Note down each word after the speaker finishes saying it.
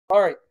All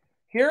right.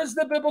 Here's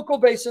the biblical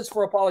basis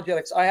for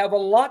apologetics. I have a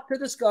lot to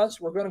discuss.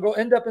 We're going to go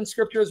in depth in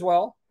scripture as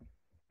well.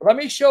 Let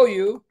me show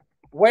you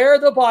where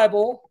the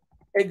Bible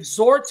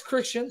exhorts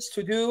Christians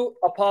to do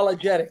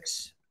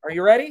apologetics. Are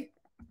you ready?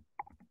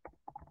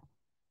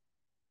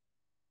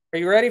 Are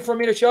you ready for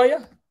me to show you?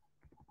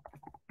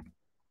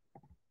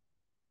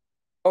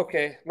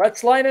 Okay,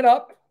 let's line it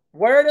up.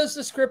 Where does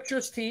the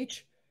scriptures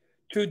teach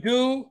to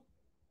do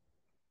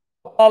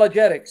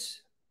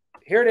apologetics?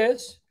 Here it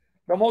is.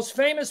 The most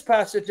famous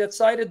passage that's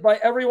cited by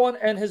everyone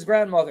and his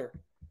grandmother.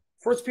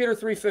 1 Peter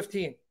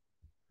 3:15.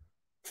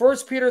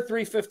 1 Peter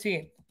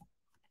 3:15.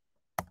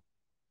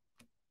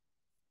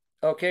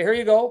 Okay, here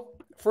you go.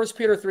 1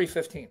 Peter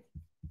 3:15.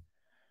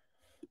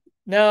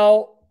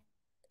 Now,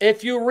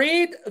 if you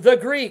read the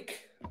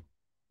Greek,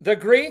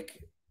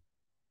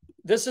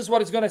 this is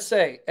what it's going to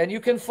say. And you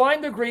can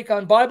find the Greek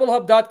on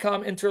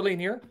BibleHub.com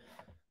interlinear.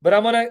 But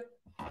I'm going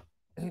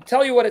to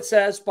tell you what it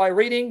says by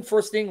reading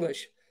first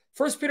English.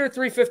 1 Peter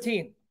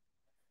 3:15.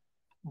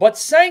 But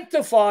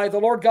sanctify the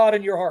Lord God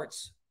in your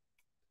hearts.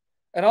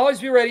 And always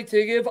be ready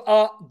to give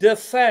a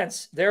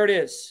defense. There it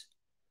is.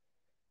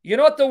 You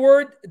know what the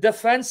word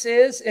defense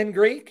is in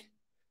Greek?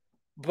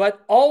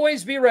 But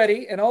always be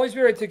ready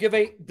to give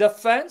a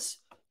defense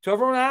to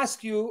everyone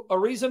ask you a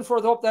reason for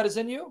the hope that is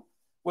in you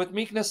with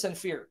meekness and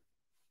fear.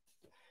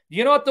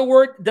 You know what the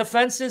word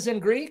defense is in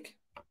Greek?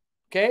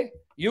 Okay.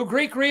 You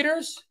Greek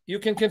readers, you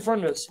can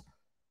confirm this.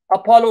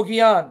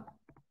 Apologian.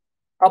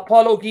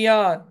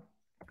 Apologian.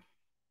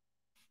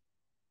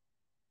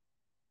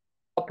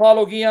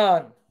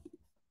 Apologian.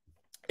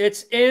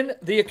 It's in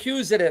the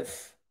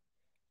accusative.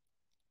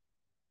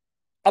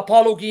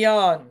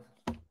 Apologian.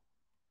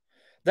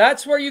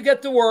 That's where you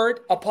get the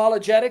word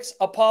apologetics,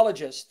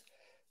 apologist.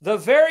 The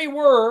very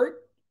word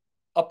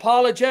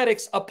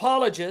apologetics,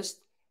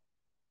 apologist,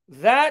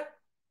 that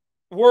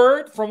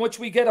word from which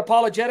we get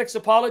apologetics,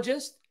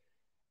 apologist,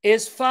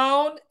 is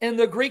found in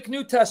the Greek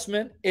New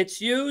Testament.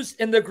 It's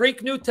used in the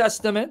Greek New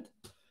Testament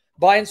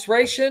by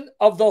inspiration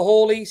of the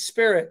Holy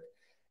Spirit.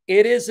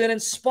 It is an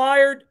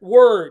inspired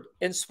word,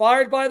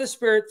 inspired by the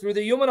Spirit through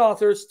the human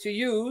authors to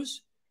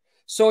use.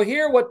 So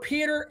here what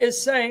Peter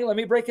is saying, let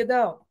me break it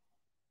down.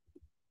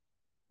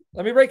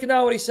 Let me break it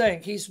down what he's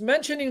saying. He's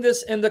mentioning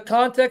this in the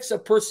context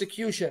of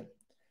persecution.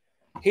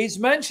 He's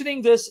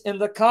mentioning this in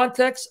the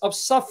context of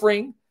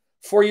suffering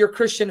for your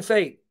Christian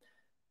faith.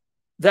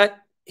 That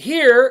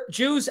here,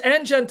 Jews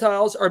and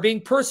Gentiles are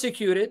being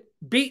persecuted,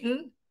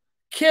 beaten,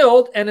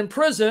 killed, and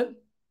imprisoned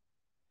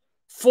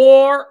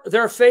for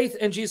their faith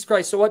in Jesus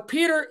Christ. So what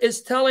Peter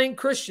is telling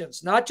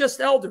Christians, not just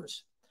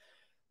elders,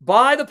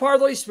 by the power of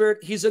the Holy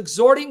Spirit, he's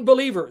exhorting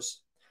believers.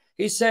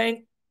 He's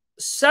saying,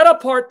 set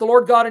apart the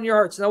Lord God in your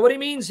hearts. Now, what he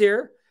means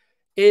here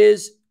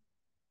is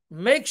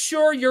make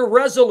sure you're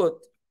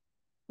resolute,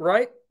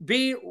 right?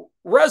 Be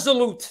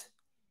resolute,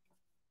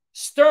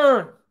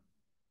 stern,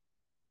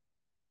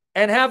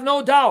 and have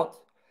no doubt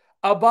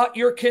about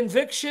your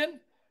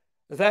conviction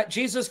that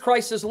Jesus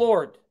Christ is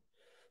Lord.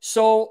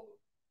 So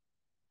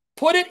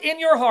put it in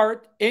your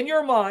heart, in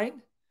your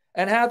mind,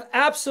 and have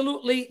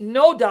absolutely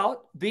no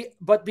doubt,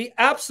 but be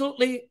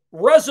absolutely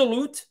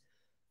resolute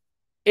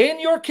in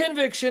your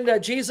conviction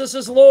that Jesus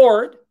is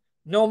Lord,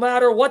 no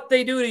matter what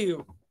they do to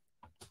you.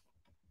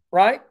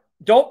 Right?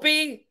 Don't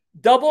be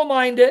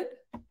double-minded.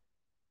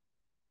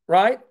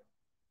 Right?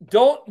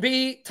 Don't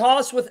be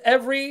tossed with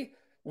every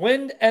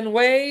wind and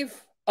wave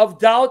of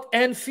doubt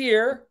and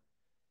fear.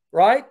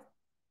 Right?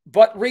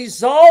 But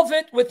resolve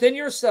it within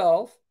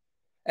yourself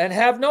and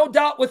have no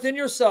doubt within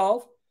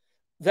yourself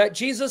that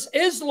Jesus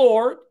is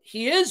Lord,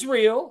 he is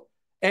real,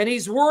 and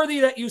he's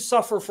worthy that you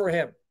suffer for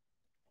him.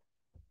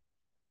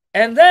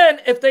 And then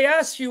if they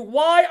ask you,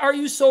 why are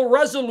you so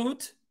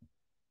resolute?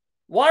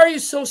 Why are you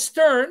so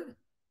stern,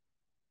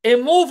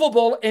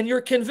 immovable in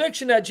your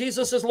conviction that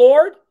Jesus is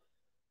Lord?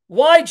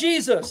 Why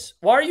Jesus?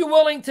 Why are you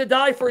willing to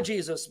die for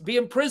Jesus, be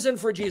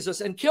imprisoned for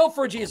Jesus, and kill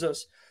for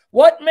Jesus?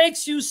 What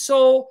makes you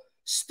so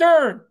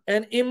stern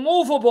and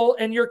immovable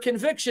in your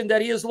conviction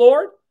that he is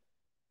Lord?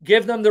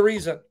 Give them the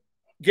reason.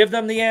 Give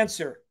them the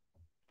answer.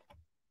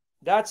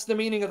 That's the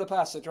meaning of the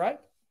passage, right?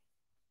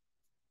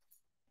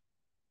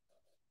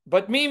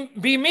 But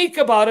be meek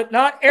about it,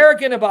 not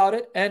arrogant about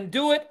it, and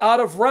do it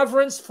out of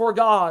reverence for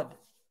God.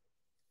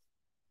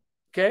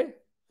 Okay?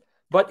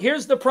 But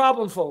here's the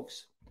problem,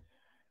 folks.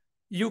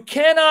 You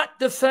cannot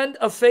defend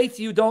a faith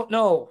you don't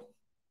know.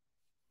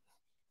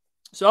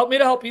 So help me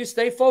to help you.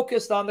 Stay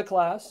focused on the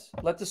class.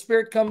 Let the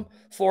Spirit come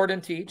forward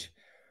and teach.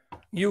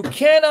 You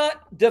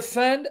cannot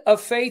defend a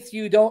faith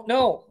you don't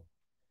know.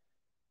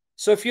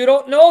 So if you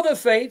don't know the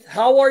faith,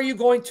 how are you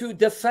going to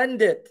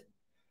defend it?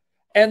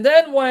 And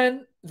then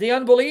when the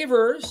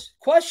unbelievers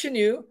question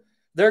you,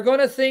 they're going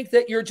to think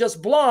that you're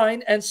just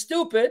blind and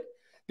stupid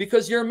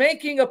because you're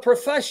making a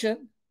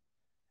profession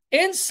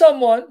in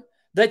someone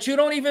that you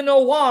don't even know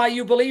why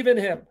you believe in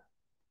him.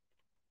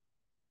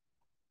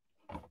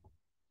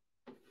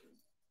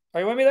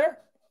 Are you with me there?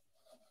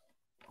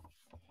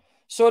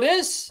 So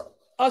this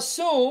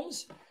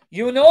assumes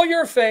you know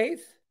your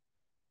faith,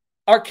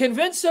 are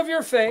convinced of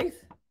your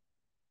faith,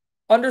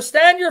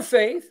 understand your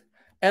faith,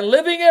 and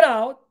living it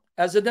out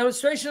as a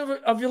demonstration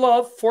of your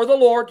love for the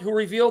Lord who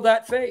revealed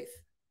that faith.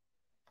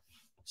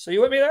 So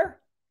you with me there?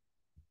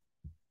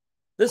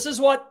 This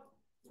is what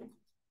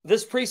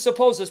this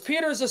presupposes.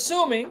 Peter is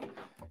assuming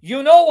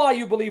you know why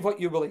you believe what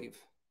you believe.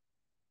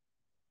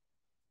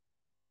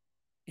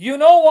 You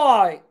know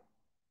why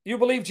you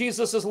believe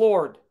Jesus is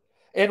Lord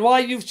and why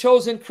you've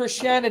chosen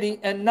Christianity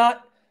and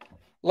not,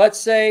 let's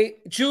say,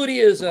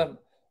 Judaism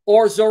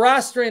or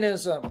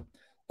Zoroastrianism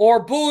or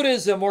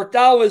Buddhism or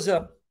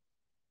Taoism.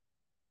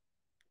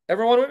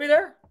 Everyone with me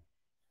there?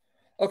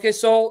 Okay,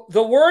 so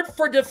the word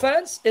for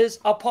defense is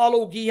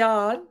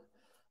apologian.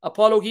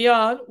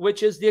 Apologian,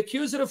 which is the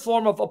accusative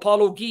form of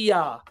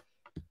apologia.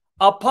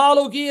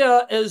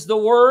 Apologia is the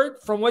word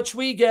from which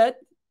we get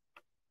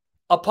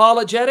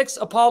apologetics,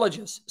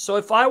 apologists. So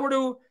if I were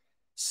to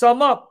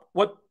sum up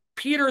what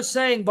Peter is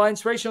saying by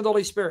inspiration of the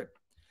Holy Spirit,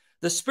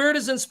 the Spirit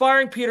is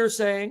inspiring Peter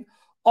saying,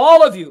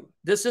 all of you,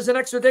 this is an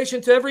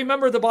exhortation to every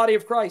member of the body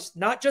of Christ,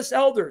 not just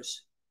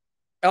elders.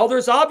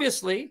 Elders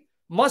obviously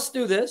must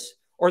do this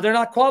or they're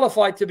not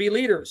qualified to be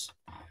leaders.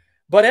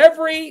 But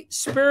every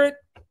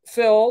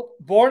Spirit-filled,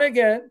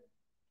 born-again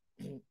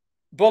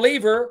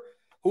believer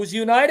who's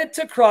united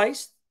to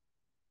Christ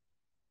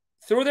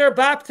through their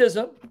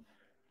baptism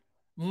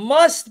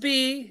must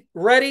be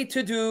ready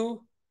to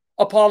do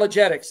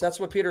apologetics. That's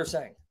what Peter is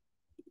saying.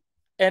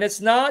 And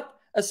it's not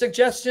a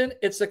suggestion,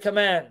 it's a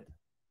command.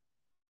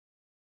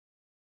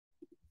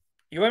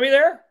 You with me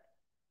there?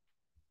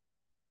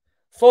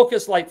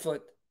 Focus,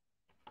 Lightfoot.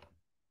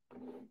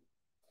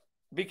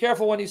 Be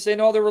careful when you say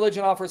no other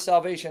religion offers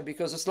salvation,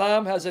 because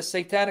Islam has a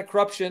satanic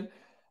corruption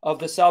of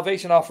the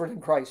salvation offered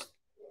in Christ.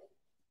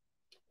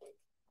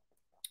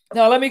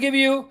 Now, let me give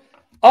you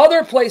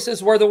other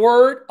places where the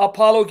word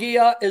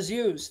apologia is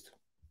used.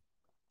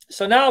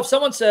 So now if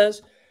someone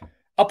says,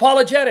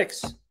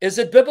 apologetics, is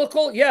it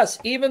biblical? Yes,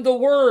 even the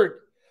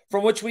word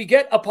from which we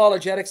get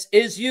apologetics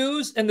is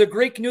used in the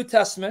Greek New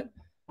Testament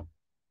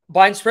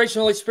by inspiration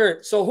of the Holy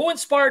Spirit. So who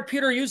inspired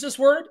Peter to use this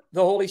word?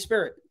 The Holy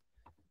Spirit.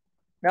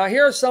 Now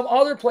here are some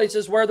other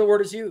places where the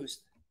word is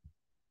used.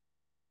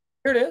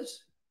 Here it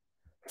is.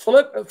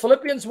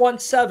 Philippians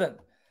 1:7.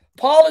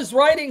 Paul is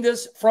writing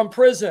this from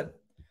prison.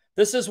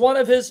 This is one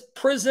of his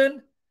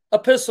prison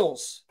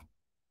epistles.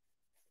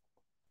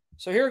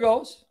 So here it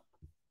goes.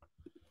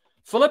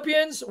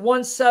 Philippians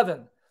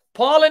 1:7.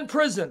 Paul in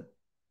prison.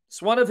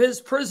 It's one of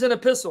his prison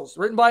epistles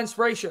written by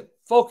inspiration.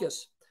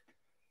 Focus.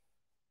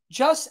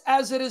 Just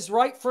as it is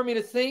right for me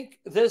to think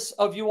this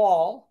of you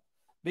all,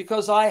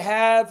 because I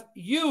have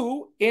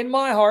you in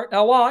my heart.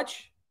 Now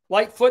watch.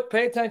 Lightfoot,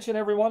 pay attention,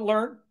 everyone.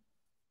 Learn.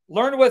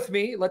 Learn with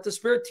me. Let the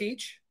Spirit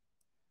teach.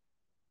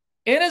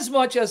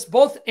 Inasmuch as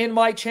both in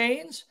my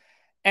chains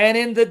and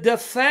in the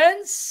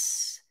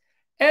defense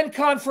and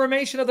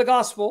confirmation of the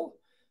gospel,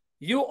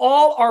 you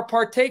all are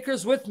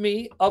partakers with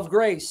me of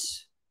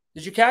grace.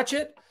 Did you catch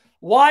it?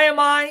 Why am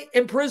I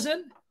in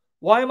prison?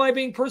 Why am I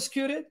being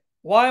persecuted?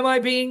 Why am I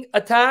being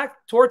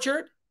attacked,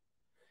 tortured?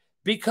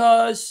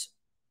 Because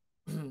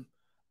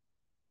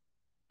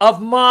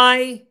of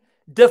my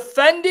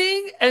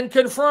defending and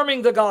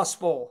confirming the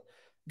gospel.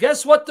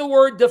 Guess what the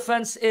word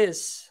defense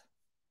is?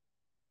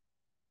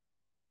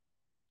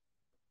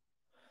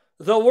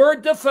 The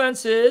word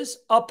defense is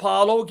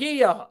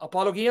apologia,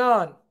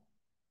 apologian.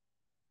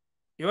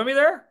 You with me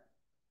there?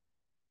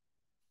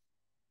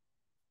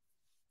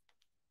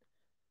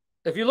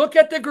 If you look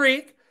at the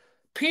Greek,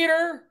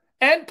 Peter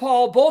and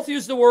Paul both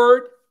use the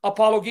word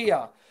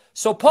apologia.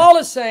 So Paul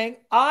is saying,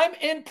 I'm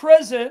in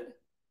prison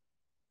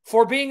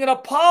for being an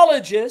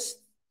apologist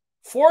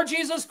for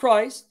Jesus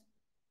Christ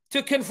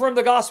to confirm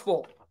the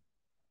gospel.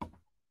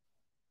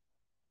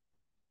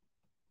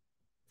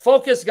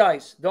 Focus,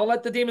 guys. Don't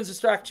let the demons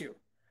distract you.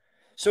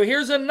 So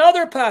here's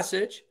another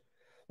passage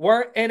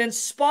where an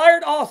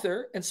inspired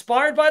author,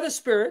 inspired by the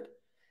Spirit,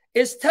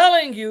 is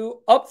telling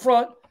you up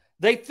front,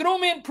 they threw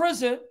me in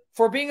prison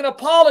for being an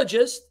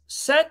apologist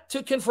sent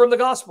to confirm the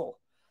gospel.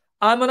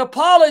 I'm an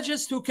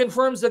apologist who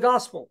confirms the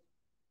gospel.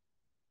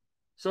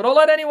 So don't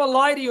let anyone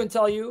lie to you and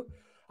tell you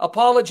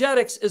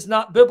apologetics is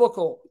not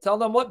biblical. Tell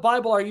them, what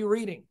Bible are you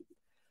reading?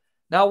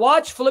 Now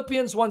watch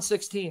Philippians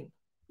 1:16.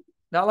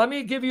 Now let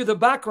me give you the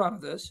background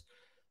of this,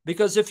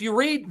 because if you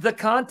read the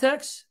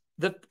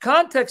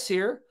context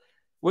here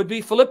would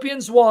be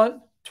Philippians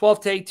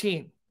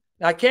 1:12-18.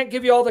 Now I can't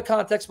give you all the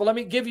context, but let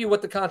me give you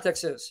what the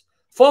context is.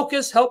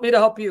 Focus, help me to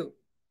help you.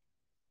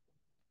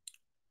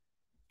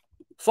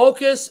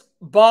 Focus,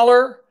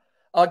 baller.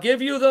 I'll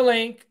give you the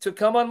link to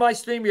come on my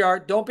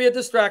StreamYard. Don't be a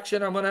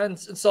distraction. I'm going to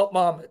insult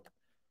Muhammad.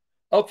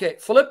 Okay,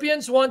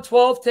 Philippians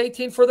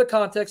 1:12-18 for the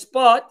context,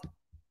 but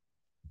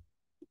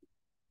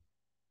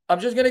I'm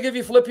just going to give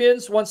you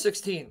Philippians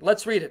 1:16.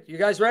 Let's read it. You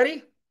guys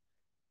ready?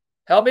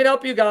 Help me to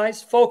help you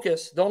guys.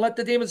 Focus. Don't let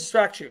the demons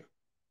distract you.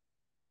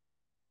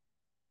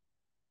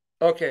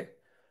 Okay.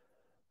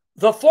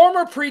 The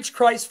former preached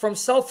Christ from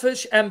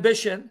selfish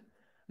ambition,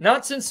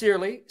 not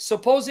sincerely,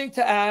 supposing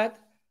to add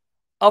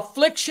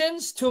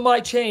afflictions to my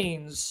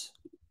chains.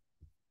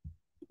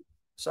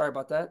 Sorry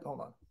about that.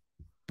 Hold on.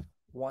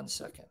 1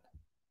 second.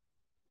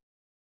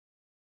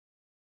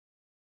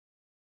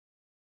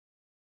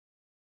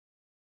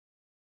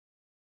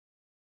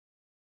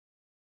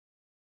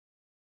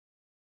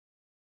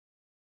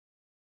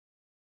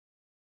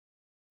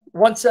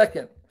 One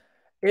second.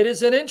 It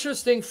is an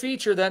interesting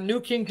feature that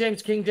New King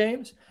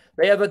James,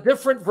 they have a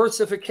different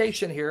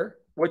versification here,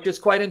 which is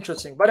quite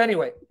interesting. But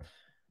anyway,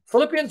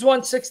 Philippians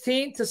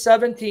 1:16 to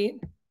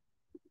 17.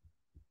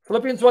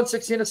 Philippians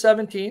 1:16 to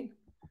 17.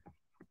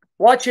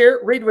 Watch here.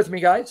 Read with me,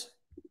 guys.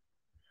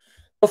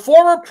 The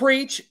former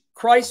preach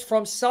Christ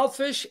from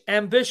selfish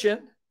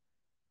ambition,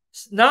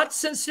 not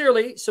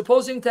sincerely,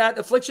 supposing to add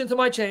affliction to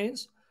my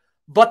chains,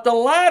 but the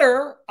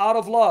latter out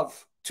of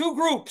love. Two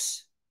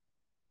groups.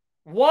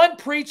 One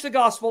preached the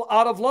gospel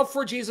out of love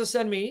for Jesus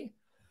and me,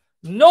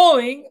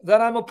 knowing that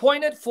I'm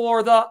appointed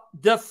for the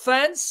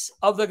defense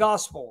of the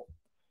gospel.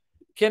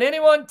 Can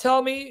anyone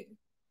tell me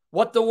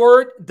what the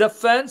word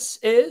defense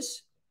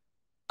is?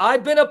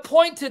 I've been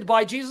appointed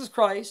by Jesus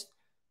Christ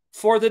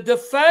for the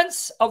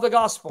defense of the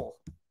gospel.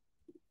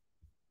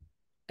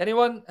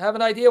 Anyone have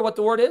an idea what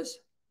the word is?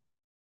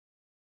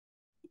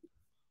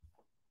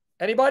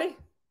 Anybody?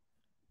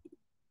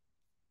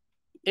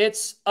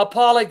 It's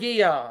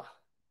apologia.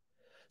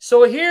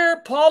 So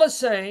here Paul is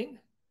saying,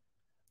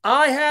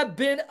 I have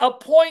been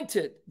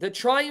appointed. The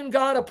triune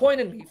God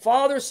appointed me.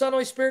 Father, Son,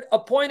 Holy Spirit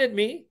appointed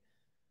me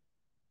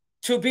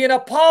to be an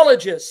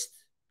apologist,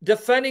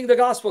 defending the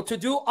gospel, to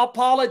do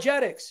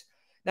apologetics.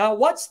 Now,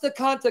 what's the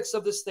context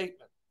of this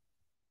statement?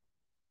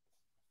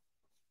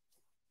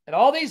 In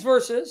all these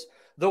verses,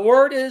 the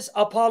word is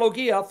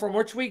apologia, from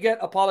which we get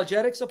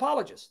apologetics,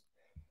 apologist.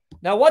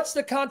 Now, what's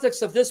the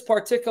context of this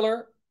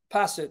particular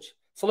passage?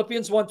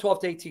 Philippians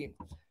 1:12 to 18.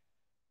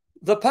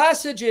 The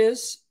passage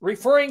is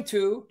referring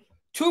to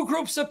two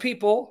groups of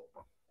people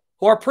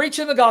who are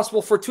preaching the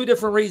gospel for two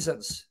different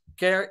reasons.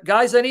 Okay,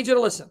 guys, I need you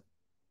to listen.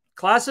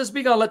 Class has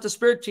begun. Let the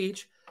Spirit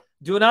teach.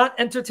 Do not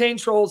entertain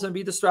trolls and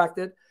be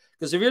distracted.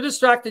 Because if you're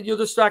distracted, you'll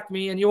distract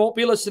me and you won't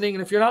be listening.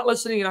 And if you're not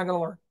listening, you're not going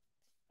to learn.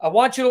 I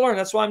want you to learn.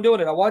 That's why I'm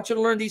doing it. I want you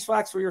to learn these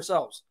facts for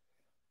yourselves,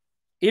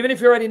 even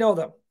if you already know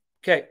them.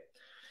 Okay.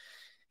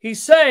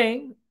 He's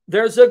saying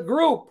there's a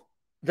group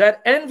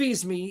that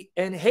envies me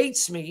and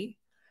hates me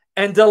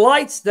and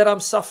delights that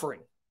I'm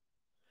suffering.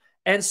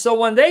 And so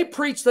when they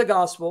preach the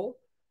gospel,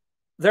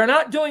 they're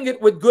not doing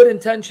it with good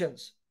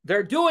intentions.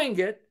 They're doing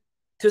it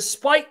to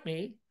spite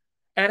me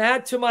and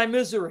add to my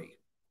misery.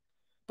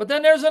 But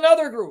then there's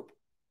another group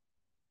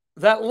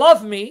that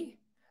love me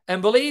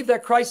and believe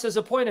that Christ has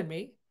appointed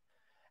me,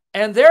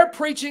 and they're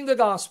preaching the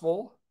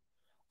gospel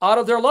out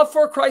of their love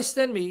for Christ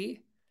and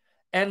me,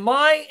 and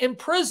my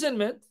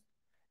imprisonment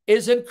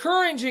is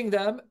encouraging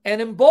them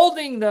and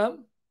emboldening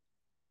them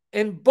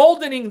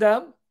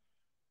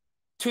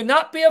to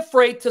not be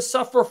afraid to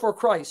suffer for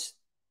Christ.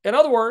 In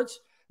other words,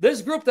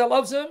 this group that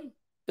loves him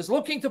is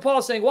looking to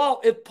Paul saying,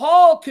 well, if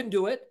Paul can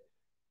do it,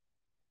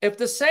 if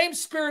the same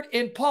Spirit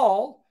in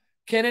Paul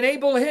can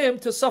enable him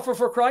to suffer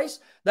for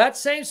Christ, that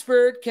same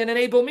Spirit can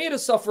enable me to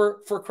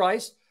suffer for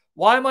Christ.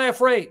 Why am I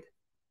afraid?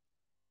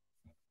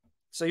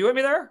 So you with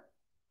me there?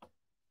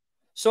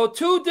 So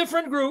two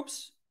different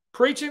groups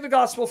preaching the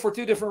gospel for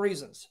two different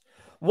reasons.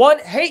 One,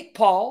 hate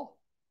Paul,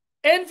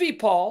 envy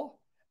Paul,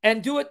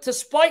 and do it to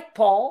spite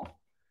Paul,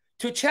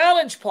 to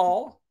challenge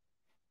Paul,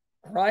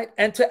 right?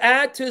 And to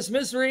add to his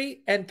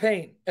misery and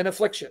pain and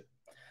affliction.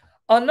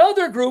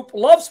 Another group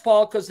loves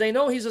Paul because they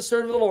know he's a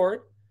servant of the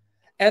Lord,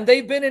 and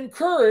they've been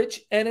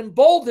encouraged and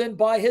emboldened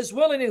by his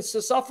willingness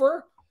to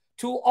suffer,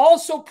 to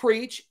also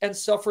preach and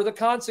suffer the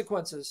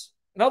consequences.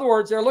 In other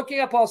words, they're looking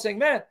at Paul saying,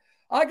 man,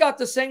 I got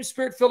the same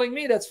Spirit filling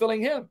me that's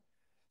filling him.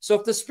 So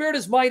if the Spirit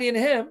is mighty in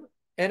him,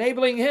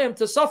 enabling him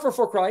to suffer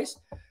for Christ,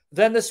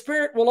 then the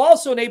Spirit will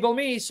also enable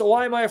me, so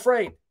why am I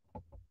afraid?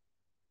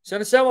 So you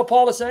understand what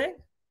Paul is saying?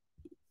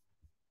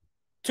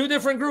 Two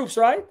different groups,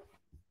 right?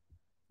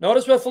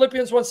 Notice what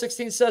Philippians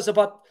 1:16 says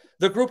about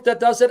the group that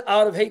does it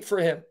out of hate for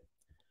him.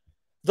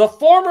 The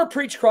former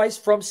preach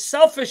Christ from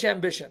selfish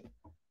ambition,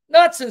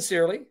 not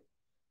sincerely.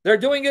 They're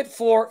doing it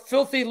for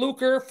filthy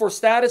lucre, for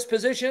status,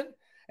 position,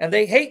 and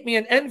they hate me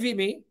and envy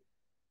me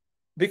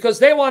because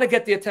they want to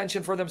get the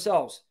attention for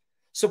themselves,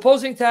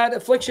 supposing to add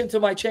affliction to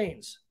my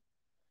chains.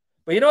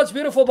 But you know what's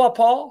beautiful about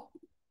Paul?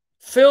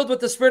 Filled with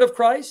the Spirit of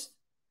Christ,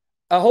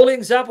 a holy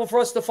example for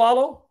us to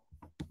follow.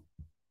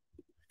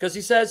 Because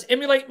he says,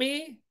 emulate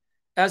me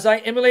as I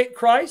emulate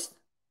Christ.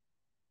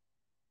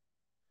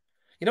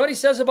 You know what he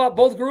says about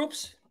both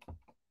groups?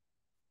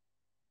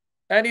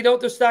 And he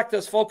don't distract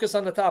us, focus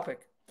on the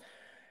topic.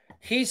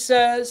 He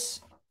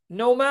says,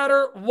 no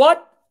matter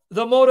what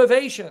the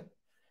motivation,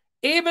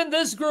 even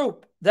this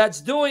group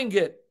that's doing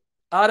it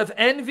out of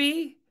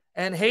envy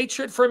and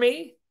hatred for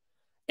me,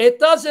 it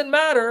doesn't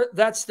matter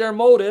that's their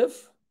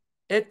motive.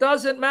 It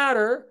doesn't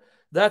matter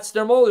that's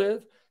their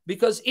motive,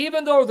 because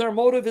even though their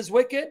motive is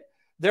wicked,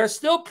 they're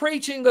still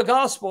preaching the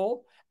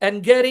gospel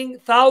and getting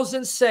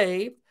thousands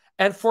saved.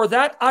 And for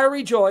that I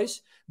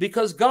rejoice,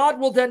 because God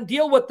will then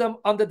deal with them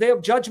on the day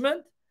of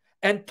judgment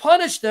and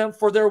punish them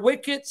for their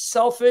wicked,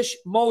 selfish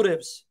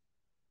motives.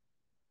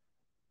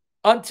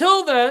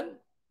 Until then,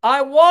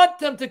 I want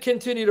them to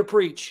continue to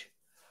preach.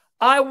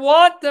 I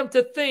want them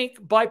to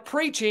think by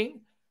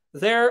preaching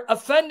they're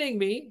offending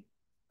me,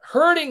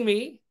 hurting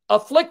me,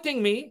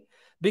 afflicting me,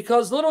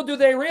 because little do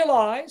they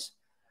realize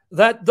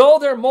that though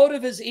their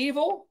motive is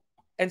evil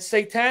and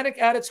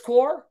satanic at its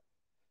core,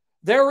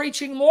 they're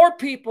reaching more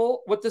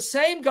people with the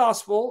same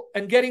gospel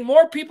and getting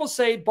more people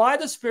saved by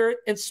the Spirit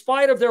in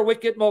spite of their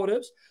wicked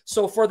motives.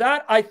 So for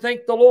that, I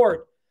thank the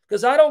Lord,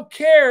 because I don't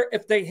care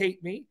if they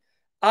hate me.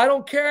 I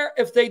don't care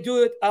if they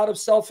do it out of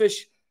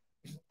selfish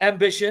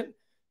ambition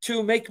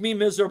to make me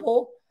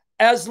miserable.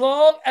 As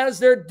long as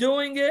they're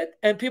doing it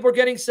and people are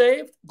getting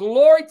saved,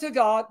 glory to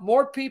God,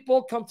 more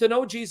people come to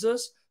know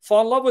Jesus,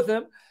 fall in love with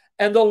him,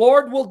 and the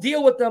Lord will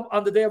deal with them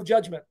on the day of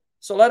judgment.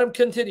 So let him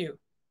continue.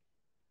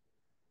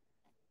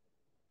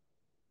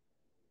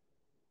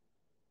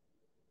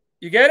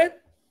 You get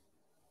it?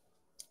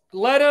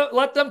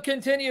 Let them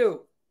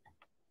continue.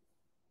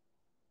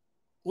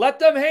 Let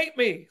them hate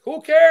me.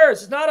 Who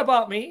cares? It's not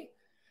about me.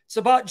 It's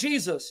about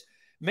Jesus.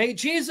 May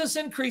Jesus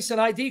increase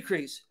and I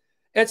decrease.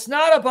 It's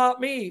not about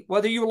me,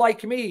 whether you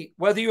like me,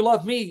 whether you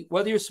love me,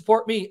 whether you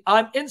support me.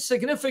 I'm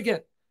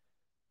insignificant.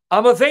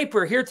 I'm a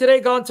vapor, here today,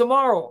 gone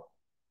tomorrow.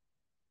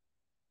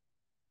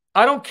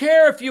 I don't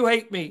care if you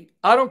hate me.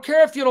 I don't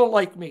care if you don't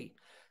like me.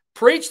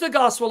 Preach the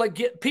gospel,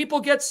 let people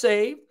get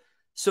saved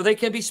so they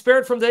can be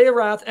spared from the day of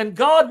wrath, and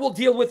God will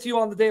deal with you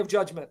on the day of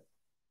judgment.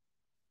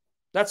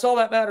 That's all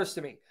that matters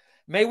to me.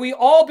 May we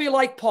all be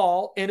like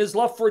Paul in his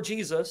love for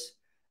Jesus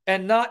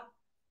and not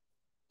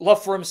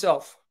love for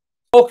himself.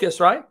 Focus,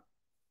 right?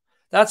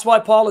 That's why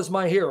Paul is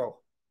my hero.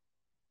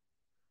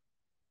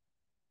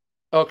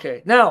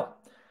 Okay, now,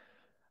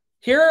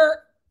 here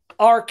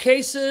are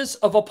cases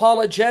of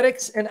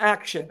apologetics in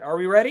action. Are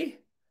we ready?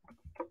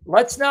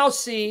 Let's now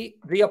see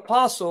the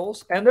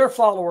apostles and their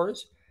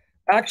followers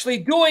actually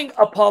doing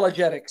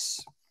apologetics.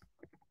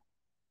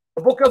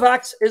 The book of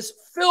Acts is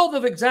filled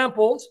with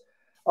examples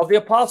of the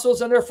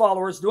apostles and their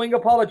followers doing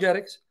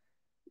apologetics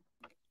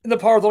in the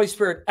power of the Holy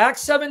Spirit.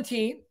 Acts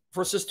 17,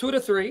 verses 2 to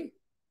 3.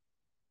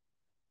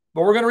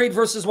 But we're going to read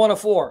verses 1 to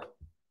 4.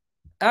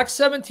 Acts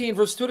 17,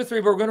 verse 2 to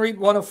 3, but we're going to read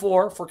 1 to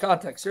 4 for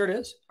context. Here it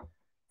is.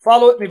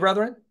 Follow with me,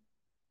 brethren.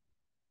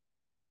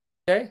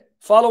 Okay?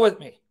 Follow with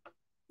me.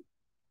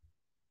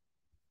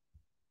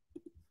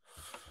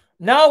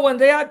 Now, when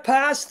they had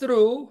passed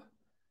through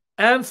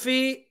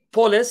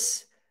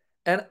Amphipolis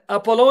and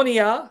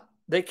Apollonia,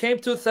 they came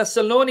to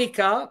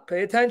Thessalonica,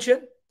 pay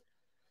attention,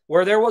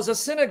 where there was a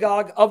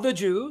synagogue of the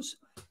Jews.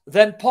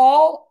 Then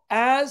Paul,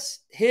 as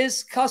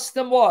his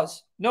custom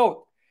was,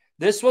 note,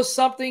 this was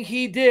something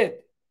he did.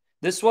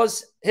 This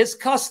was his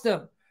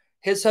custom,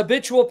 his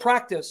habitual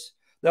practice,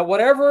 that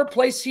whatever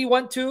place he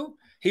went to,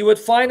 he would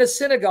find a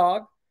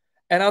synagogue,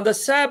 and on the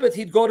Sabbath,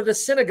 he'd go to the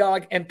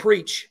synagogue and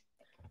preach.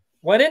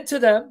 Went into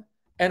them,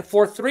 and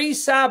for 3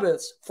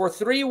 Sabbaths, for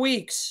 3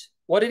 weeks,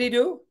 what did he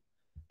do?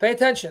 Pay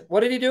attention.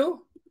 What did he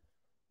do?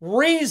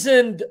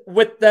 Reasoned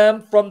with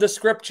them from the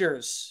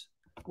scriptures.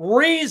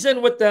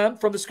 Reasoned with them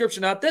from the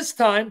scripture. Now, at this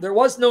time, there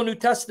was no New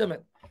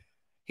Testament.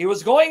 He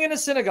was going into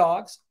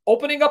synagogues,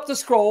 opening up the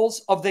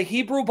scrolls of the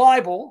Hebrew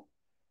Bible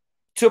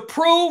to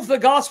prove the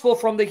gospel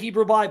from the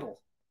Hebrew Bible.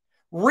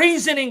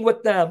 Reasoning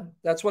with them.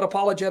 That's what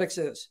apologetics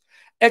is.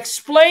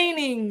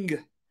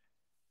 Explaining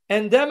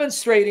and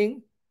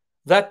demonstrating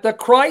that the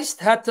Christ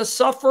had to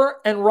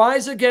suffer and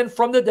rise again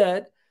from the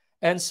dead,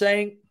 and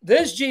saying,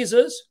 this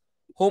Jesus,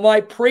 whom I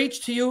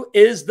preach to you,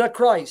 is the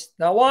Christ.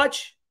 Now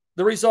watch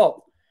the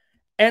result.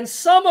 And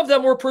some of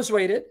them were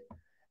persuaded,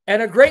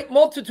 and a great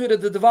multitude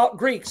of the devout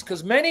Greeks,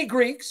 because many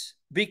Greeks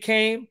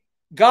became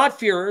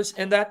God-fearers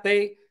in that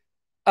they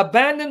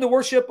abandoned the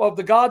worship of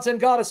the gods and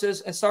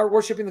goddesses and started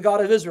worshiping the God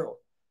of Israel.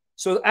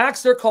 So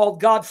Acts, they're called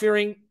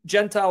God-fearing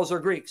Gentiles or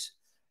Greeks.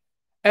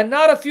 And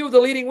not a few of the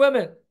leading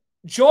women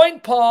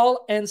joined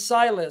Paul and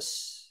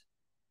Silas.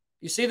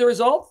 You see the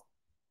result?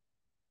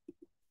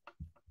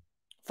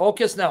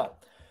 Focus now.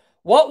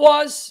 What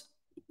was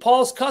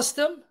Paul's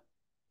custom?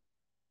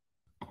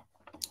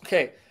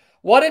 Okay.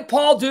 What did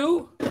Paul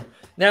do?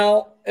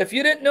 Now, if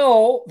you didn't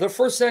know the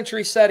first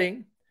century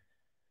setting,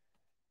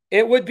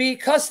 it would be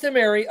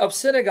customary of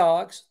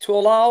synagogues to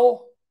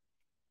allow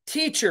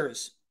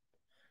teachers,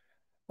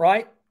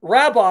 right,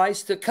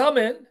 rabbis, to come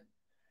in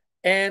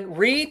and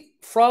read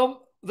from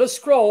the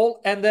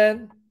scroll and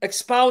then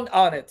expound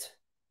on it.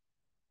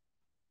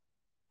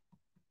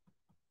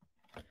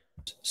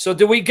 So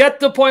do we get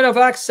the point of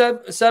Acts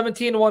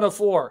 17,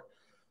 104?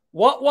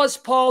 What was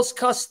Paul's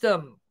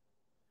custom?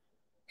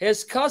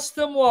 His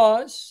custom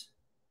was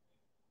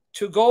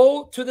to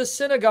go to the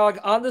synagogue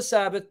on the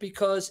Sabbath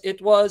because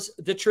it was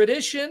the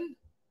tradition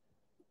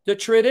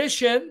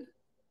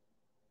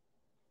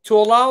to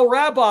allow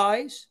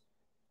rabbis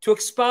to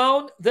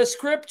expound the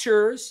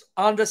scriptures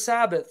on the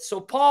Sabbath. So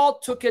Paul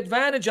took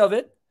advantage of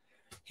it.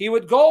 He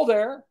would go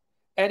there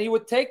and he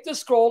would take the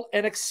scroll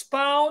and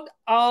expound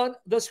on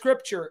the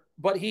scripture.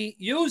 But he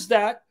used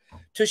that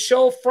to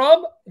show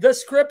from the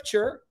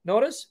scripture,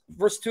 notice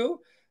verse 2,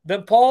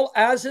 then Paul,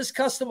 as his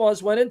custom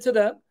was, went into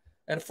them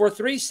and for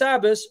 3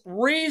 Sabbaths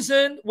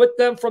reasoned with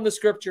them from the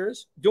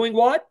scriptures, doing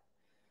what?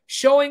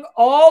 Showing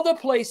all the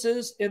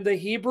places in the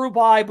Hebrew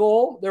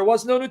Bible, there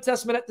was no New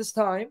Testament at this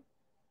time,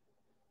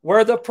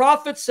 where the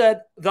prophet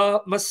said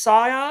the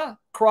Messiah,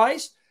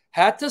 Christ,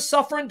 had to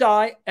suffer and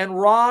die and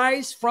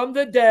rise from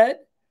the dead,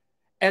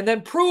 and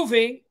then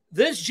proving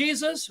this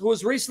Jesus who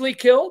was recently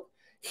killed,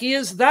 he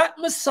is that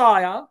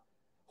Messiah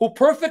who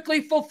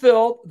perfectly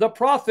fulfilled the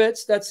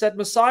prophets that said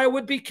Messiah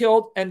would be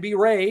killed and be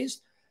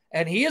raised,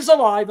 and he is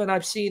alive, and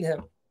I've seen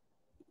him.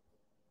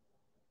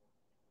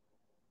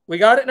 We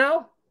got it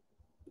now?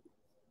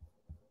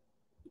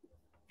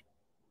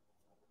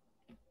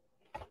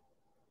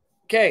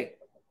 Okay.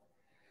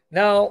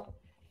 Now,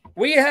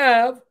 we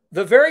have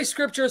the very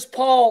scriptures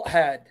Paul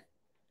had,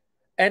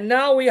 and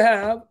now we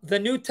have the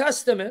New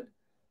Testament,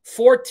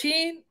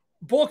 14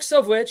 books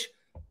of which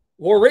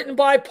were written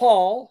by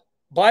Paul,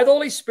 by the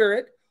Holy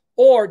Spirit,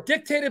 or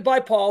dictated by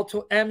Paul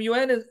to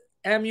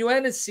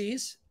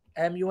amanuenses.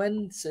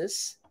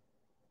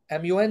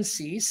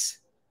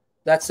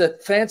 That's a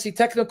fancy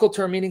technical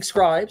term meaning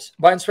scribes,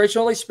 by inspiration of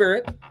the Holy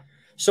Spirit.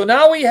 So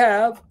now we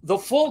have the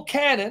full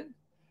canon,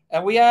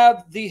 and we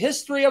have the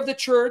history of the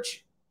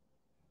church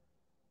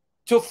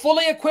to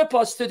fully equip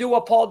us to do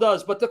what Paul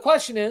does. But the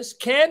question is,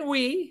 can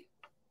we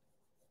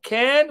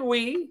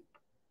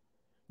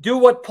do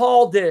what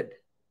Paul did?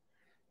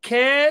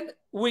 Can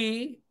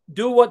we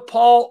do what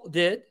Paul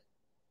did?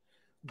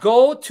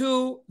 Go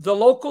to the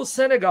local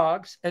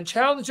synagogues and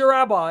challenge the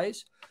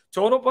rabbis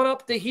to open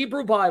up the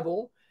Hebrew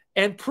Bible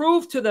and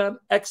prove to them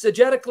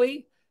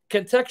exegetically,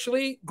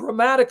 contextually,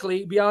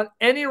 grammatically, beyond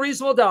any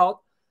reasonable doubt,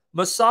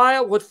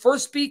 Messiah would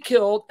first be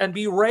killed and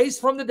be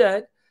raised from the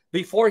dead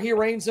before he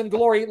reigns in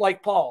glory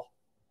like Paul.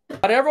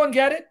 Did everyone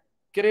get it?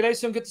 Good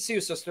to see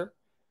you, sister.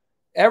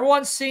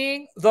 Everyone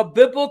seeing the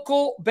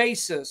biblical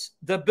basis,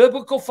 the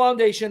biblical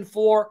foundation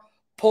for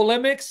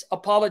polemics,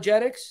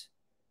 apologetics?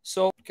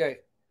 So, okay.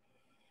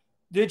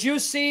 Did you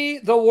see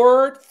the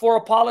word for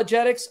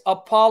apologetics,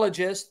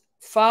 apologist,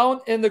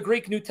 found in the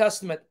Greek New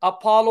Testament?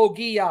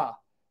 Apologia.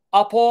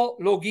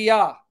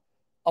 Apologia.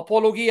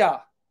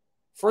 Apologia.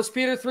 1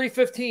 Peter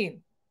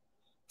 3:15.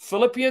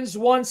 Philippians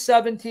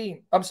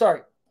 1:17. I'm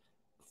sorry.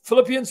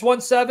 Philippians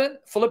 1:7,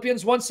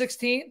 Philippians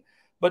 1:16,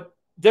 but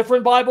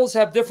different Bibles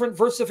have different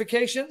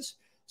versifications,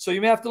 so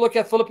you may have to look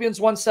at Philippians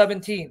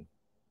 1:17.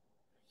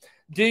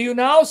 Do you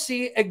now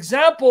see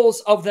examples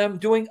of them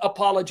doing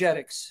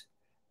apologetics?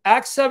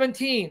 Acts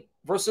 17,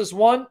 verses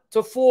 1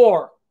 to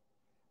 4.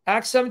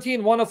 Acts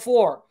 17, 1 to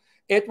 4.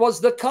 It was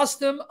the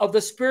custom of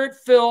the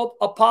Spirit-filled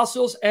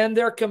apostles and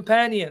their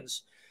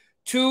companions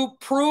to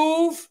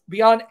prove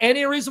beyond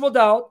any reasonable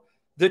doubt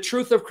the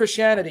truth of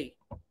Christianity.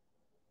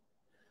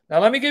 Now,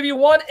 let me give you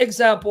one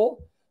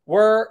example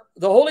where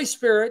the Holy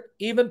Spirit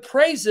even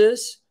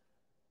praises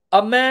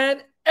a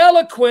man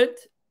eloquent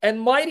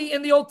and mighty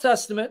in the Old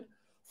Testament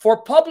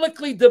for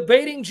publicly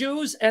debating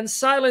Jews and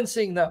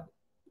silencing them.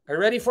 Are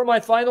you ready for my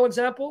final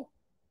example?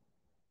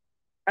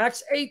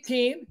 Acts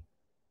 18,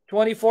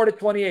 24 to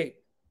 28.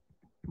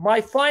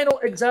 My final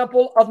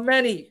example of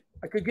many.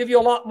 I could give you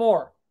a lot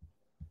more.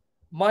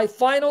 My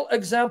final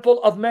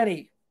example of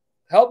many.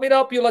 Help me to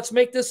help you. Let's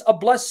make this a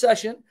blessed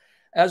session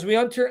as we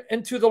enter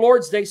into the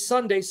Lord's Day,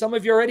 Sunday. Some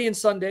of you are already in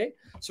Sunday,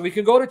 so we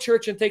can go to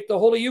church and take the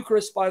Holy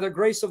Eucharist by the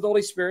grace of the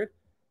Holy Spirit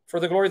for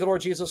the glory of the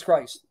Lord Jesus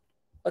Christ.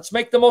 Let's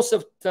make the most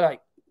of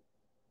tonight.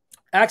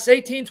 Acts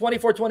 18,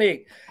 24,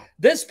 28.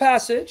 This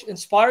passage,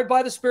 inspired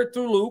by the Spirit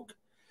through Luke,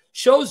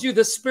 shows you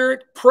the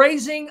Spirit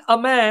praising a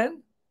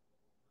man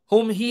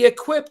whom he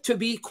equipped to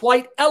be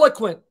quite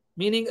eloquent,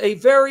 meaning a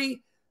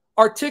very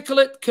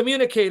articulate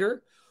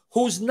communicator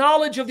whose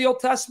knowledge of the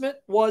Old Testament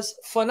was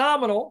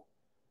phenomenal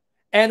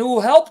and who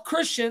helped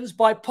Christians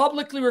by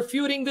publicly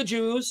refuting the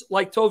Jews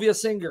like Tovia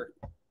Singer.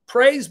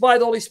 Praised by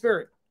the Holy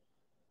Spirit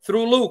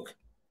through Luke,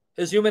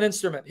 his human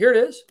instrument. Here it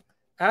is,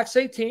 Acts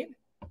 18,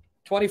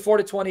 24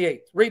 to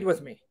 28. Read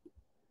with me.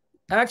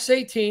 Acts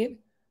 18,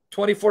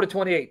 24 to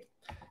 28.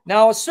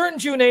 Now, a certain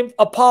Jew named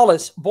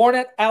Apollos, born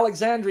at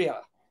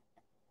Alexandria,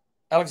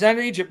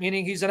 Egypt,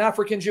 meaning he's an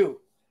African Jew.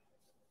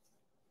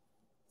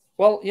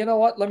 Well, you know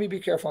what? Let me be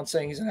careful on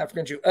saying he's an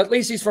African Jew. At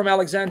least he's from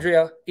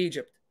Alexandria,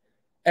 Egypt.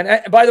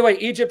 And by the way,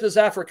 Egypt is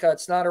Africa.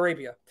 It's not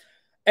Arabia.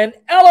 An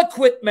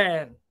eloquent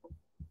man.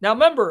 Now,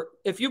 remember,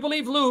 if you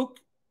believe Luke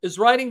is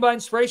writing by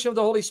inspiration of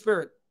the Holy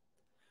Spirit,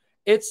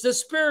 it's the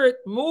Spirit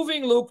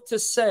moving Luke to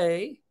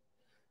say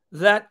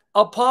that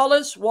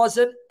Apollos was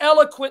an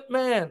eloquent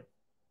man,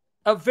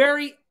 a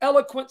very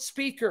eloquent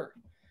speaker,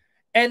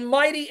 and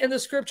mighty in the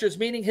scriptures,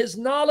 meaning his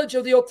knowledge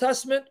of the Old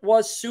Testament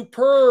was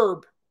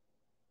superb.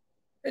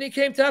 And he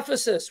came to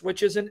Ephesus,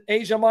 which is in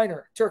Asia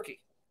Minor,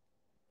 Turkey.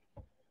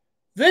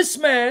 This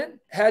man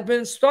had been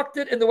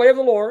instructed in the way of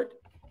the Lord,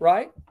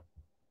 right?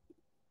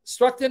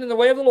 Instructed in the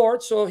way of the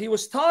Lord, so he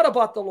was taught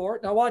about the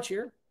Lord. Now watch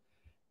here.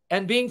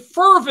 And being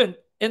fervent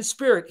in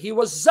spirit, he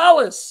was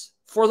zealous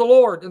for the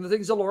Lord and the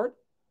things of the Lord.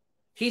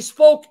 He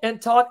spoke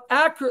and taught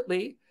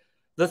accurately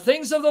the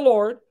things of the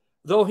Lord,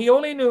 though he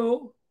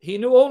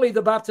knew only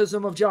the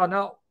baptism of John.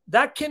 Now,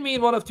 that can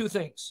mean one of two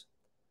things.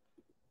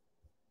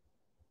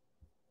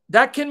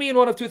 that can mean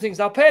one of two things.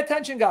 Now pay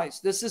attention,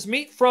 guys. This is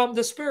meat from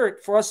the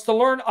Spirit for us to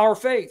learn our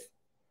faith.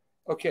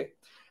 Okay.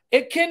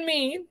 It can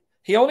mean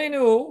he only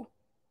knew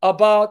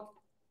about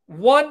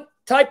one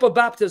type of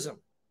baptism.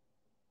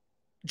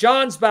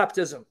 John's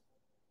baptism.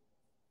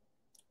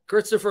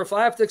 Christopher, if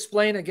I have to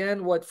explain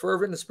again what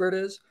fervent in the Spirit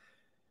is,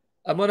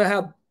 I'm going to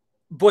have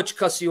Butch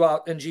cuss you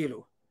out in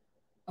Jilu.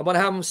 I'm going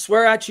to have him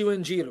swear at you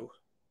in Jilu.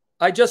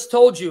 I just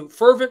told you,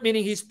 fervent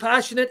meaning he's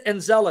passionate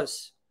and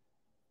zealous.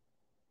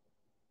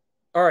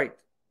 All right.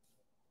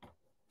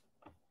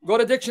 Go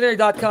to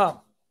dictionary.com.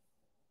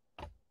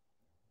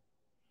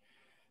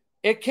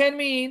 It can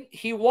mean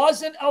he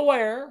wasn't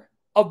aware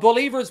of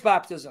believer's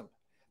baptism,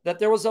 that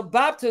there was a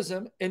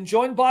baptism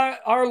enjoined by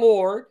our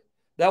Lord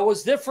that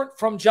was different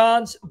from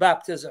John's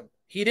baptism.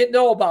 He didn't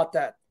know about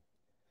that.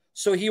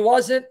 So he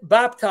wasn't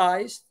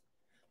baptized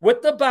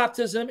with the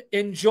baptism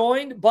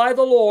enjoined by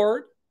the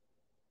Lord,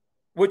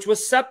 which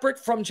was separate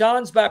from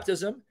John's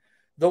baptism,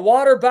 the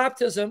water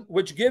baptism,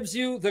 which gives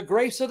you the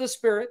grace of the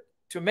Spirit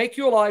to make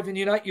you alive and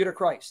unite you to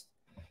Christ.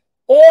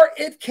 Or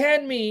it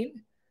can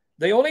mean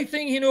the only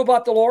thing he knew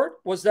about the Lord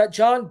was that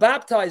John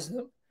baptized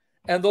him,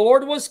 and the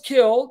Lord was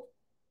killed,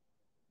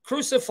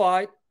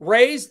 crucified,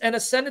 raised, and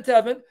ascended to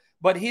heaven,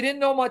 but he didn't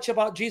know much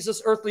about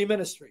Jesus' earthly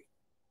ministry.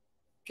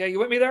 Okay, you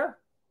with me there?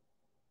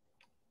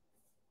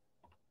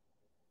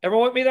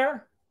 Everyone with me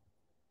there?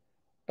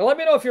 Now let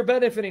me know if you're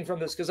benefiting from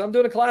this, because I'm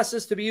doing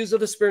classes to be used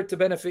of the Spirit to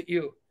benefit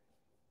you.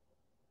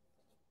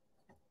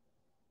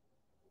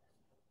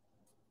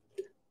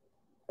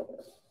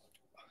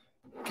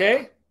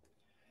 Okay?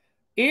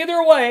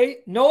 Either way,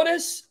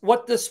 notice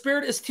what the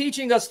Spirit is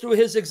teaching us through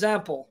his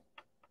example.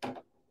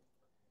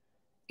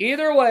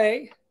 Either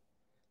way,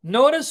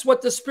 notice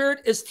what the Spirit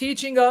is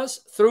teaching us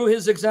through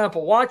his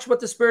example. Watch what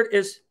the Spirit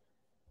is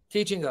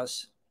teaching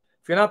us.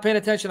 If you're not paying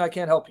attention, I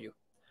can't help you.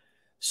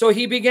 So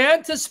he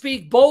began to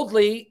speak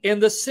boldly in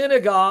the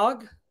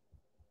synagogue.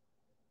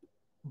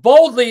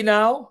 Boldly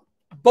now.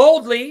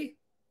 Boldly,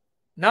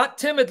 not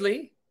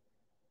timidly.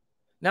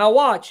 Now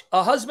watch,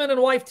 a husband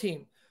and wife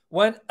team.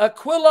 When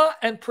Aquila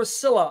and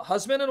Priscilla,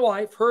 husband and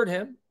wife, heard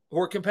him, who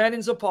were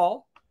companions of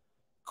Paul,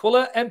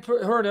 Aquila and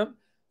heard him,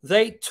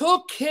 they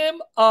took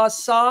him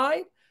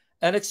aside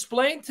and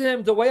explained to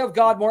him the way of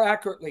God more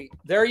accurately.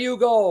 There you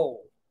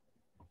go.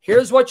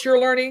 Here's what you're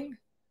learning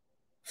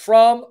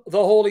from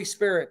the Holy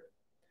Spirit.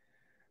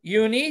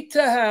 You need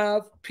to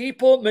have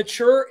people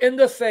mature in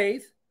the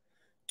faith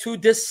to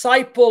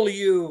disciple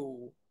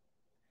you.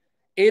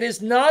 It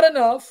is not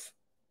enough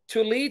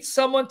to lead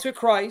someone to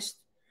Christ.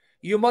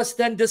 You must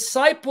then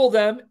disciple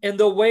them in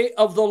the way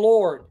of the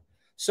Lord.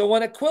 So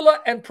when Aquila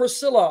and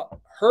Priscilla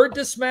heard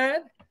this man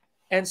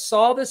and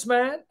saw this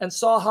man and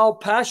saw how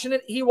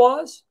passionate he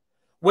was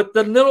with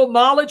the little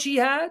knowledge he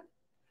had,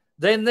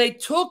 then they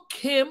took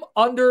him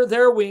under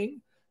their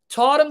wing,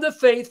 taught him the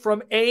faith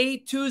from A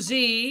to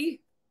Z,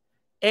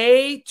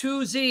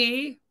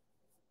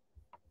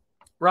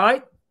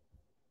 right?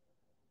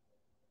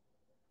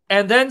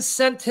 And then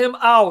sent him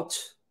out.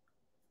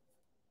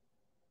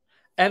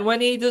 And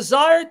when he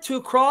desired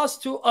to cross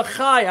to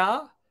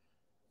Achaia,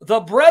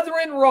 the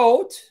brethren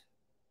wrote,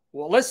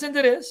 well, listen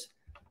to this.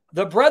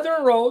 The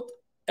brethren wrote,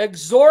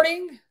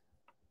 exhorting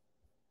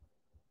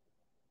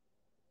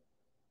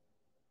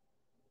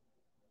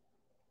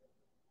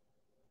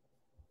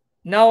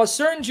now a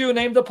certain Jew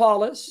named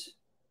Apollos,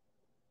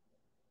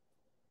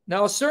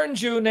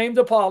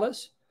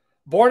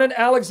 born in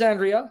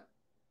Alexandria,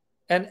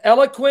 an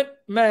eloquent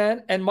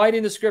man and mighty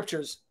in the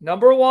scriptures.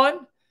 Number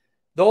one,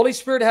 the Holy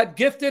Spirit had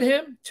gifted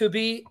him to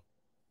be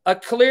a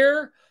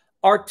clear,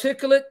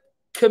 articulate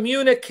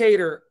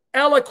communicator,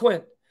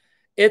 eloquent.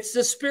 It's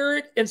the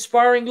Spirit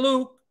inspiring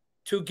Luke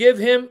to give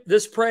him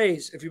this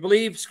praise, if you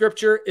believe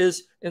Scripture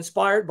is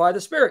inspired by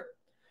the Spirit.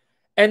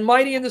 And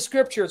mighty in the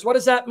Scriptures. What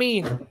does that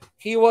mean?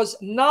 He was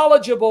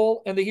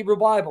knowledgeable in the Hebrew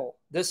Bible.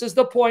 This is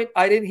the point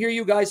I didn't hear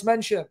you guys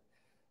mention.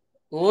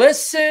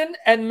 Listen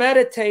and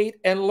meditate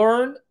and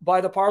learn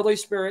by the power of the Holy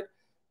Spirit.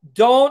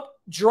 Don't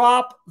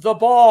drop the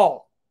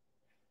ball.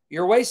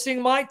 You're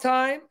wasting my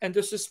time and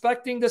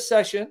disrespecting the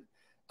session.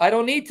 I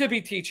don't need to be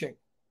teaching.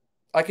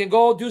 I can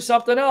go do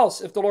something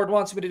else if the Lord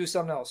wants me to do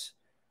something else.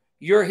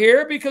 You're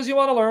here because you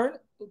want to learn.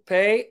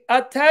 Pay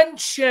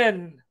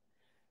attention.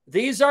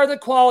 These are the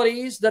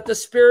qualities that the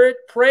Spirit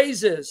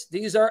praises.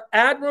 These are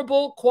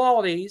admirable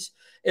qualities.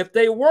 If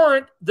they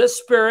weren't, the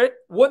Spirit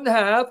wouldn't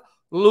have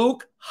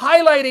Luke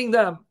highlighting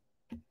them.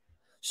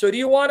 So do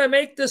you want to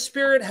make the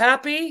Spirit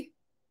happy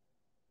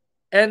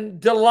and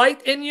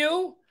delight in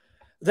you?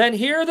 Then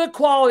here are the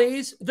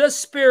qualities the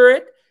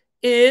Spirit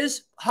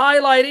is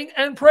highlighting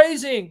and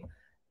praising.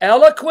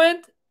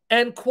 Eloquent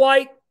and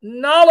quite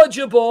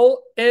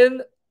knowledgeable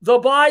in the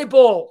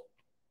Bible.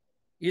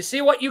 You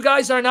see what you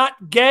guys are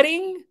not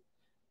getting?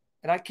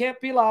 And I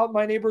can't be loud.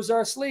 My neighbors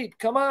are asleep.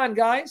 Come on,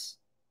 guys.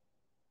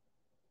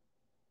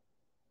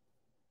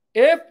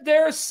 If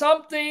there's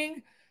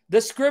something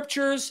the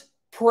Scriptures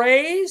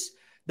praise,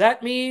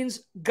 that means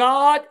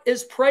God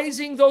is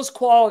praising those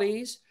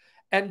qualities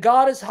and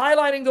God is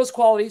highlighting those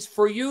qualities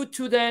for you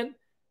to then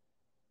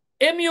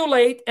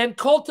emulate and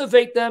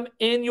cultivate them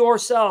in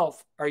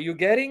yourself. Are you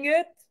getting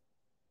it?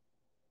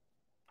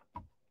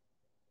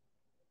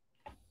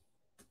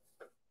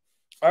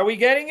 Are we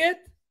getting it?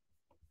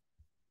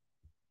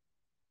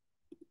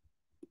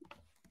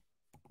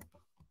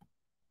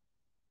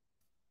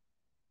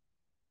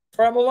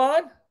 Before I move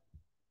on,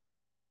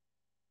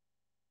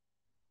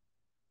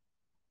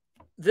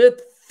 the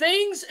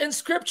things in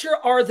Scripture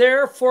are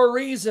there for a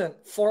reason,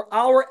 for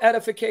our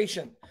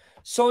edification.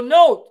 So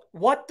note,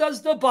 what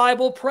does the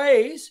Bible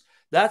praise?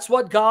 That's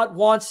what God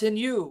wants in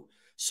you.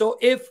 So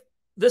if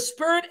the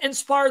Spirit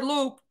inspired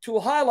Luke to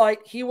highlight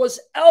he was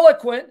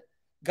eloquent,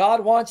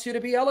 God wants you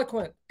to be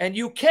eloquent. And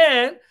you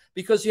can,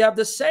 because you have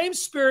the same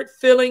Spirit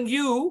filling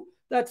you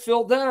that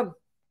filled them.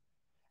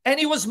 And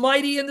he was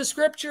mighty in the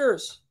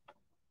Scriptures.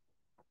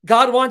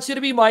 God wants you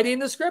to be mighty in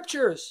the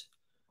Scriptures.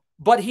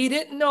 But he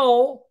didn't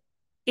know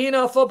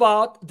enough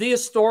about the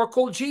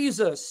historical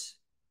Jesus.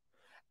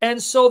 And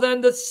so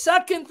then the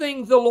second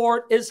thing the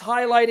Lord is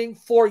highlighting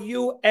for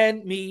you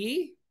and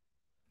me,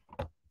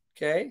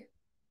 okay,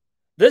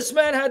 this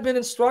man had been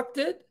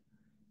instructed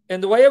in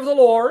the way of the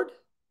Lord,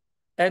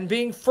 and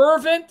being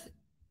fervent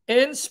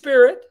in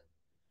spirit,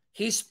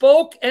 he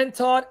spoke and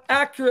taught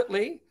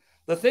accurately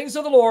the things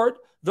of the Lord,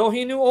 though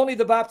he knew only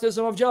the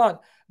baptism of John.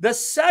 The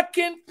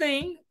second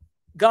thing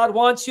God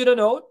wants you to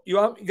note,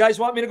 you guys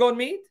want me to go and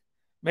meet?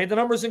 May the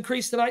numbers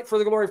increase tonight for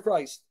the glory of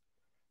Christ.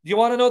 Do you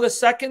want to know the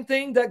second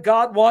thing that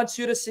God wants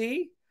you to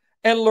see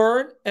and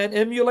learn and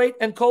emulate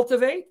and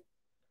cultivate?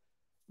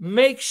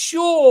 Make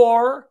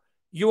sure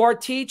you are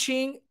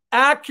teaching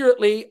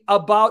accurately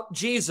about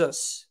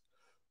Jesus.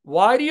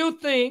 Why do you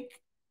think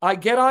I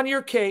get on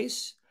your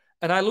case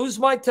and I lose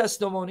my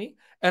testimony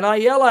and I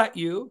yell at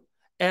you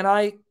and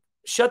I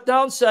shut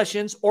down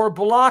sessions or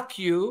block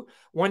you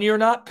when you're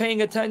not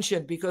paying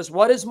attention? Because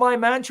what is my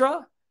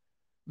mantra?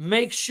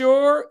 Make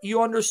sure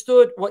you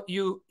understood what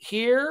you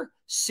hear,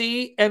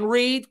 see, and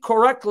read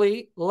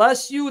correctly,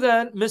 lest you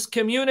then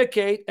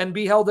miscommunicate and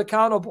be held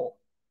accountable.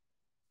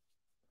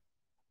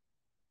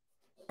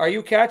 Are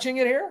you catching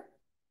it here?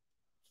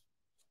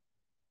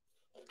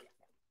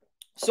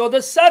 So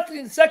the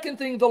second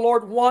thing the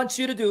Lord wants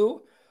you to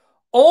do,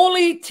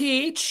 only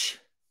teach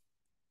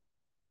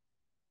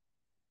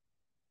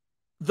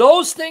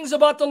those things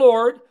about the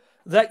Lord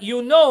that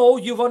you know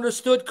you've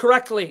understood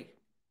correctly.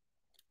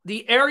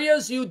 The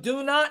areas you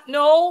do not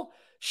know,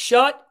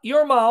 shut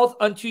your mouth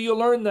until you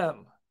learn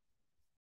them.